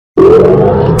Hello,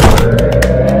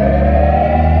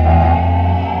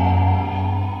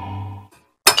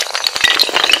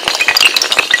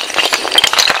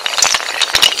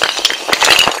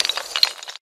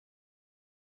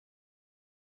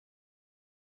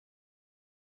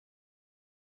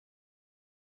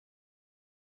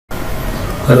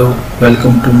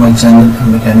 welcome to my channel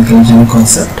Mechanical Engineering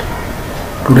Concept.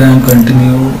 Today I am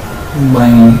continuing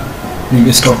my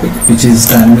previous topic, which is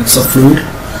dynamics of fluid,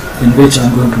 in which I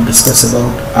am going to discuss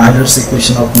about Euler's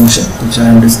equation of motion, which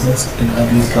I have discussed in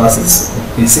earlier classes of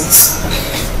basics.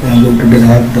 I am going to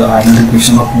derive the Euler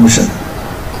equation of motion.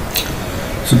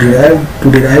 So to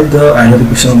derive the Euler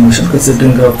equation of motion,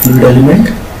 considering a fluid element,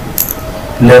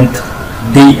 length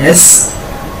ds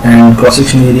and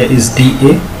cross-section area is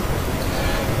dA,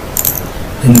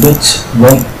 in which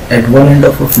at one end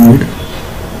of a fluid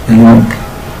element,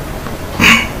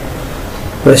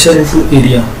 pressure into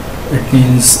area, it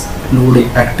means load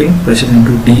acting, pressure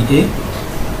into dA.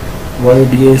 Why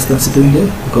dA is considered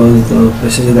here? Because the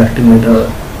pressure is acting at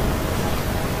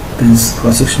this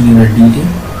cross-section area dA.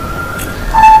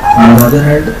 On the other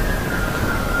hand,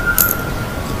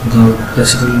 the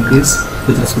pressure will increase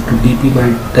with respect to dP by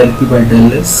del P by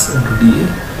del S into dA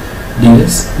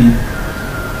ds.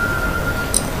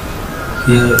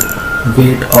 Here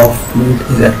weight of fluid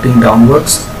is acting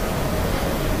downwards,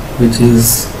 which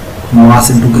is mass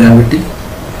into gravity.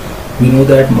 We know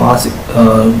that mass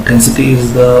density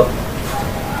is the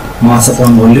mass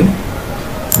upon volume.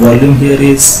 Volume here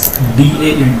is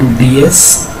dA into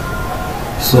ds,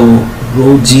 so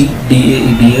rho g dA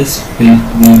ds will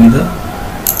be the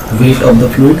weight of the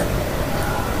fluid,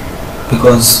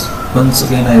 because once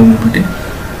again I am repeating,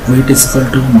 weight is equal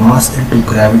to mass into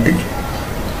gravity.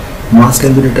 Mass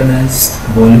can be written as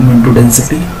volume into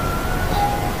density.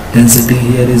 Density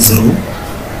here is rho,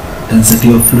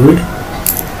 density of fluid,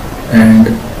 and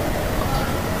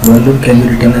volume can be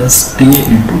written as dA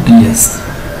into ds.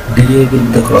 dA will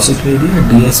be the cross-section area,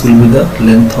 ds will be the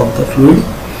length of the fluid,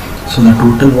 so the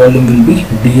total volume will be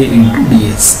dA into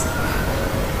ds.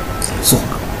 So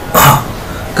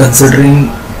considering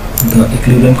the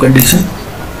equilibrium condition,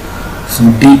 so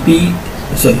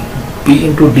P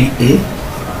into dA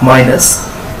minus,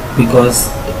 because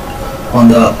on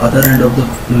the other end of the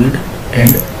fluid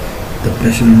end the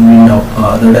pressure will be in the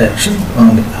other direction,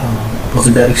 on the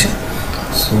opposite direction,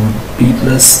 so P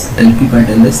plus del P by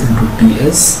del S into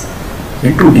ds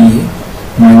into dA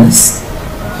minus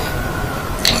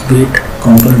weight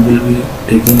component will be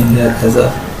taken in here as a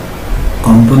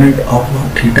component of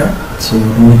theta, so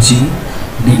rho g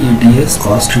dA ds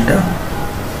cos theta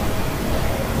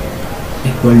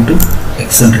equal to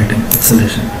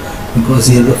acceleration, because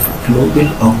here the flow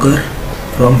will occur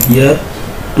from here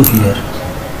to here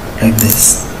like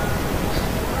this,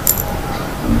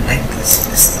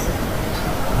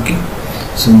 okay.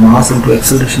 So mass into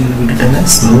acceleration will be written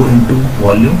as rho into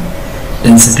volume,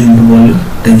 density into volume.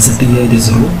 Density here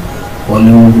is rho,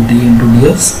 volume will be d into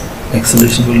ds,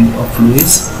 acceleration of flow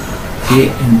is a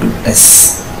into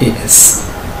s,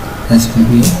 as will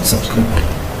be a subscript.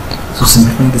 So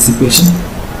simplifying this equation,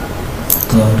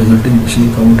 the resulting equation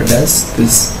will come out as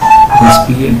this, because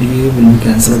P and dA will be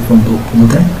cancelled from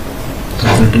both ends. The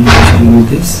resulting equation will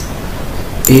be this.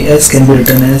 As can be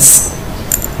written as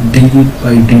dV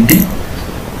by dt,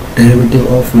 derivative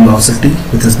of velocity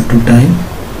with respect to time.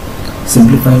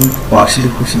 Simplifying partial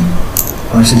equation,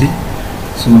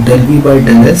 so del V by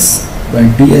del S by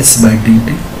ds by dt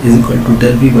is equal to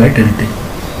del V by del t,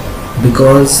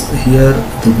 because here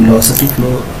the velocity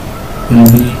flow will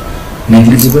be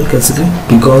negligible considering,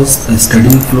 because a steady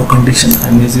flow condition I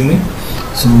am assuming,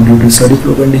 so due to steady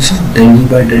flow condition del V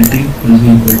by del t will be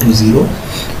equal to 0,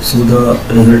 so the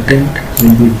resultant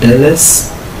will be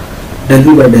del V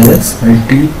by del S by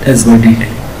ds by dt.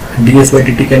 ds by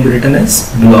dt can be written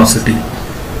as velocity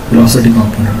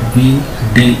component, v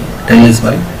d del S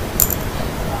by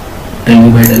del V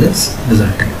by del S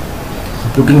resultant.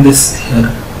 Putting this here,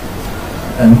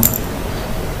 I am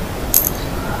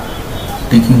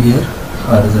taking here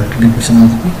our resultant equation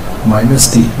will be minus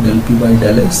d del P by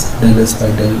del S by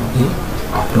del A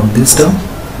from this term,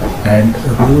 and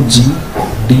rho g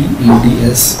dA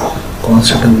ds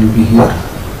cos theta will be here,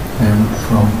 and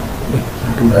from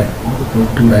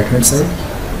to right hand side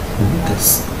will be this,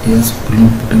 as putting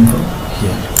from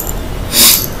here,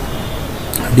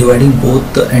 dividing both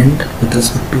the end with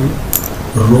respect to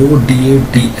rho dA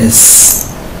ds,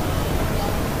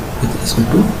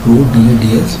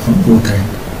 from both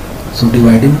ends. So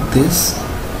dividing this,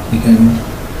 we can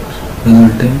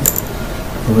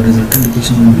our resultant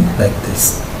equation will be like this,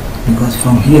 because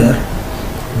from here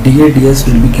dA ds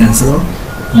will be cancelled out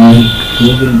my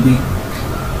rho will be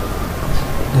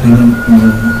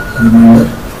remainder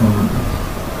from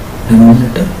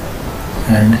denominator,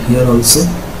 and here also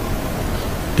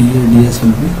dA ds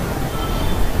will be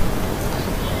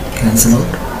cancel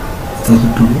out with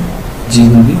to rho. G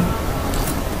will be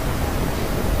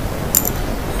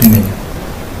remaining.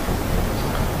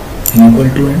 N equal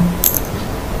to n,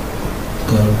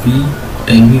 the V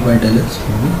del V by del S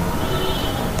will be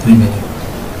remaining.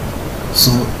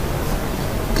 So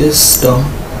this term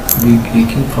will be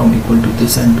taking from equal to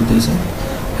this end to this end,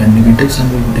 and negative sign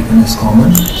will be taken as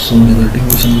common. So resulting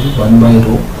equation will be 1 by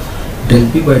rho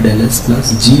del P by del S plus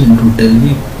G into del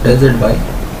V del Z by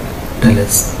del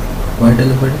S. Why del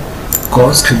Z by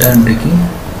cos theta? I am taking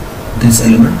this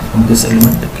element from this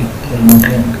element,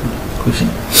 elementary equation.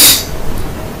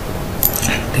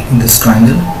 Taking this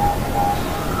triangle,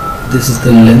 this is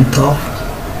the length of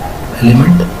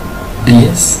element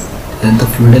ds, length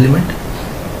of fluid element.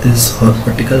 This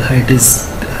vertical height is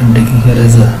I am taking here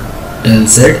as a del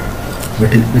z,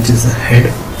 which is the head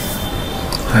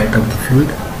height of the fluid.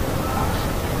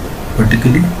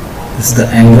 Vertically, this is the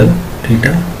angle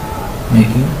theta,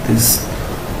 making this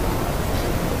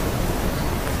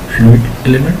fluid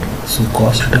element. So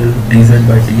cos theta will be dz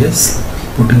by ds.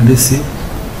 Putting this here,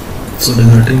 so the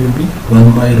resulting will be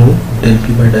 1 by rho del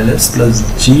P by del S plus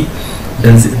G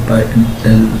del Z by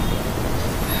del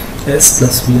S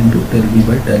plus V into del V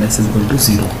by del S is equal to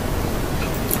 0.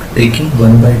 Taking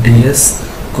 1 by ds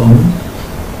common,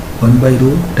 1 by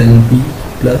rho del V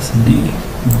plus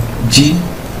G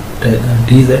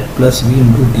dz plus V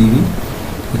into dV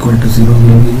equal to 0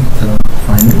 will be the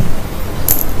final.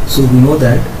 So we know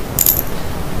that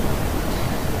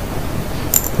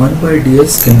 1 by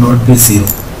ds cannot be 0.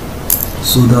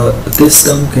 So this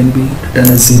term can be written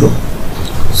as 0.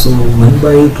 So 1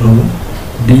 by rho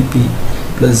dP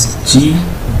plus G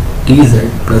dz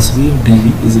plus V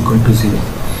dV is equal to 0.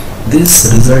 This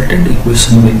resultant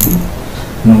equation will be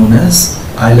known as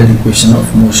Euler equation of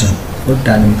motion for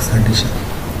dynamic citation,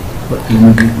 for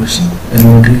elementary equation,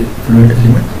 elementary fluid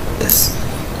element, this,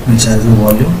 which has a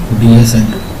volume ds and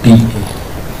dA.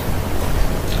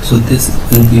 So this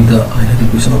will be the Euler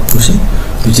equation of motion,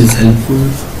 which is helpful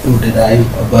to derive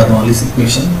a Bernoulli's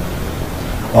equation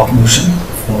of motion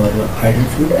for ideal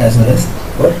fluid as well as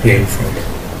for real fluid.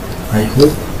 I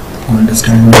hope you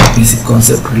understand the basic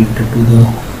concept related to the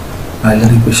Euler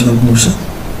equation of motion.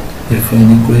 If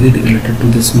any query related to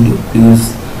this video,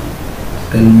 please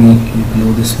tell me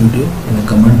below this video in the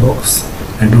comment box,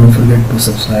 and don't forget to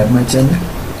subscribe my channel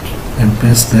and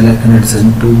press bell icon and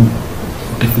send to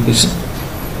notification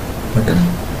button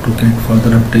to get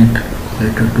further update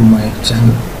related to my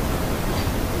channel.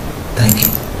 Thank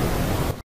you.